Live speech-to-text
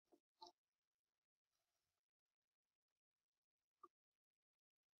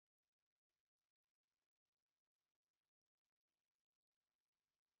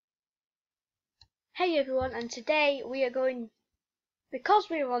Hey everyone, and today we are going, because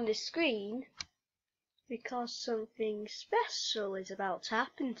we are on this screen, because something special is about to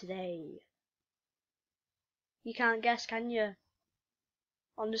happen today. You can't guess, can you?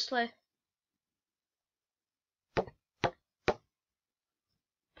 Honestly.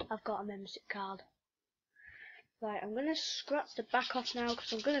 I've got a membership card. Right, I'm going to scratch the back off now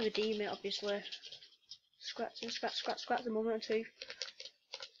because I'm going to redeem it, obviously. Scratch the moment or two.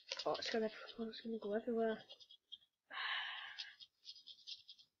 Oh, it's going to go everywhere.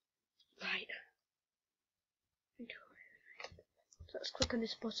 Right. So let's click on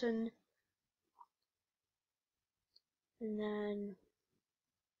this button. And then...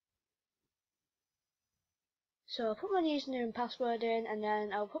 So I'll put my username and password in, and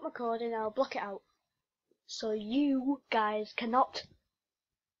then I'll put my code in, and I'll block it out. So you guys cannot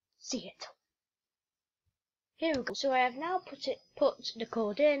see it. Here we go. So I have now put the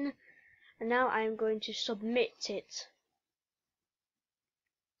code in, and now I am going to submit it.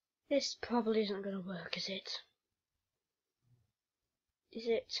 This probably isn't going to work, is it? Is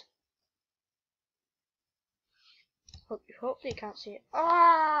it? Hopefully you can't see it.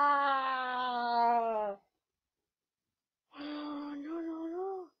 Ah! Oh,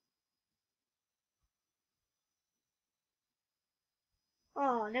 no.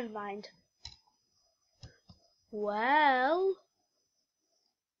 Oh, never mind. Well,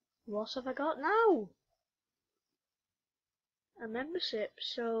 what have I got now? A membership,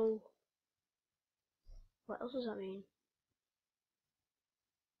 so what else does that mean?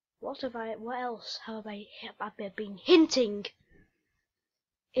 What else have I been hinting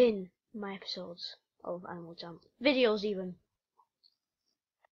in my episodes of Animal Jam? Videos even.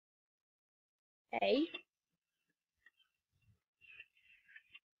 Hey.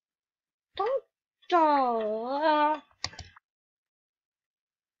 Don't.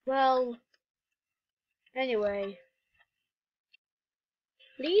 Well, anyway.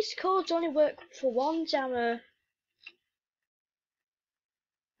 These codes only work for one jammer.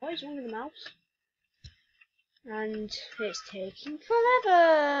 What is wrong with the mouse? And it's taking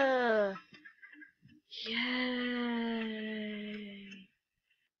forever. Yay.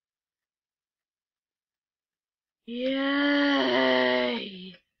 Yay.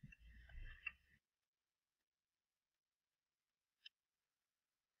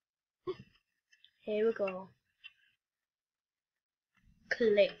 Here we go.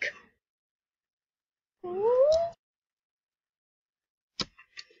 Click. Ooh.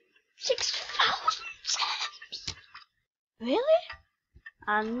 6,000 steps. Really?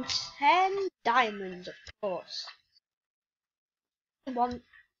 And 10 diamonds, of course. One.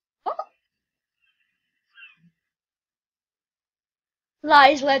 Oh. That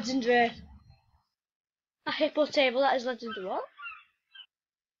is legendary. A hippo table, that is legendary. What?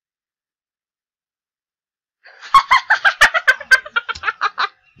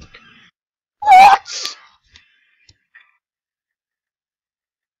 What?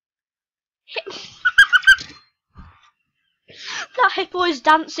 That hippo is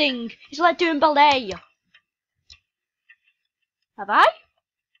dancing. He's like doing ballet. Have I?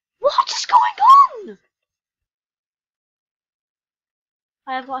 What is going on?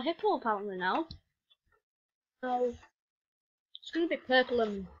 I have got a hippo apparently now. So it's gonna be purple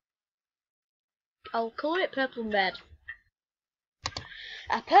and I'll colour it purple and red.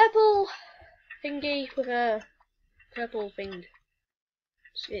 A purple thingy with a purple thing.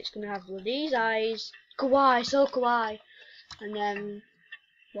 So it's gonna have these eyes. Kawaii, so kawaii. And then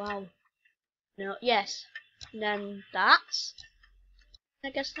wow. No, yes. And then that.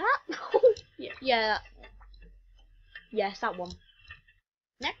 I guess that. yeah. Yes, that one.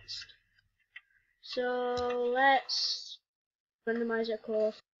 Next. So let's randomize it, of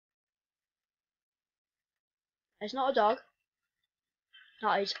course. It's not a dog.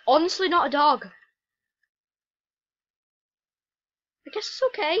 That is honestly not a dog. I guess it's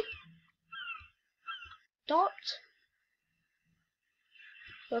okay. Dot.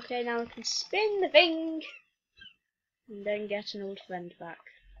 Okay, now I can spin the thing and then get an old friend back.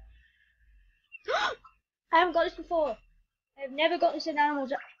 I haven't got this before. I've never got this in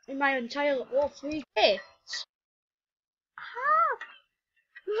animals in my entire free gifts. Ah,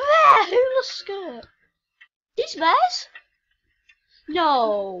 rare hula skirt. These bears?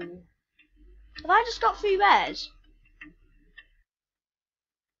 No. Have I just got 3 bears?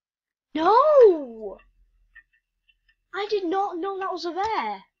 No. I did not know that was a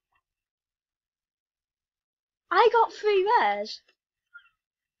rare. I got 3 rares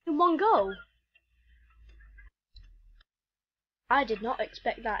in one go. I did not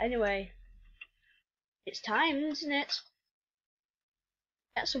expect that anyway. It's time, isn't it?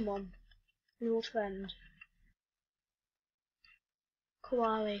 Get someone. An old friend.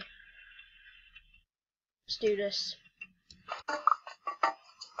 Koali. Let's do this.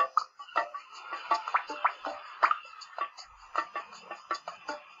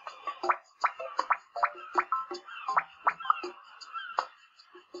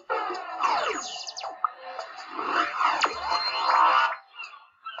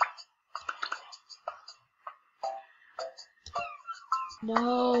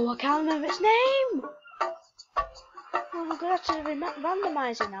 No, I can't remember its name! Oh, I'm gonna have to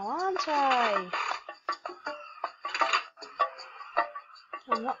randomise it now, aren't I?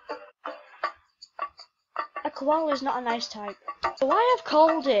 I'm not. A koala is not a nice type. So I have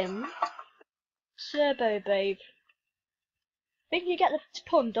called him Serbo Babe. Think you get the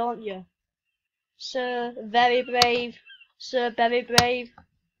pun, don't you? Sir, very brave. Sir, very brave.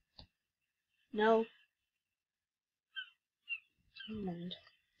 No. Never mind.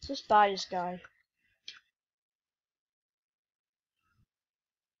 Let's just buy this guy.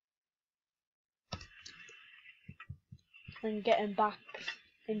 And get him back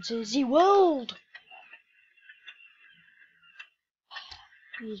into the world.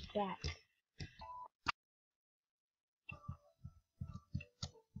 He's back.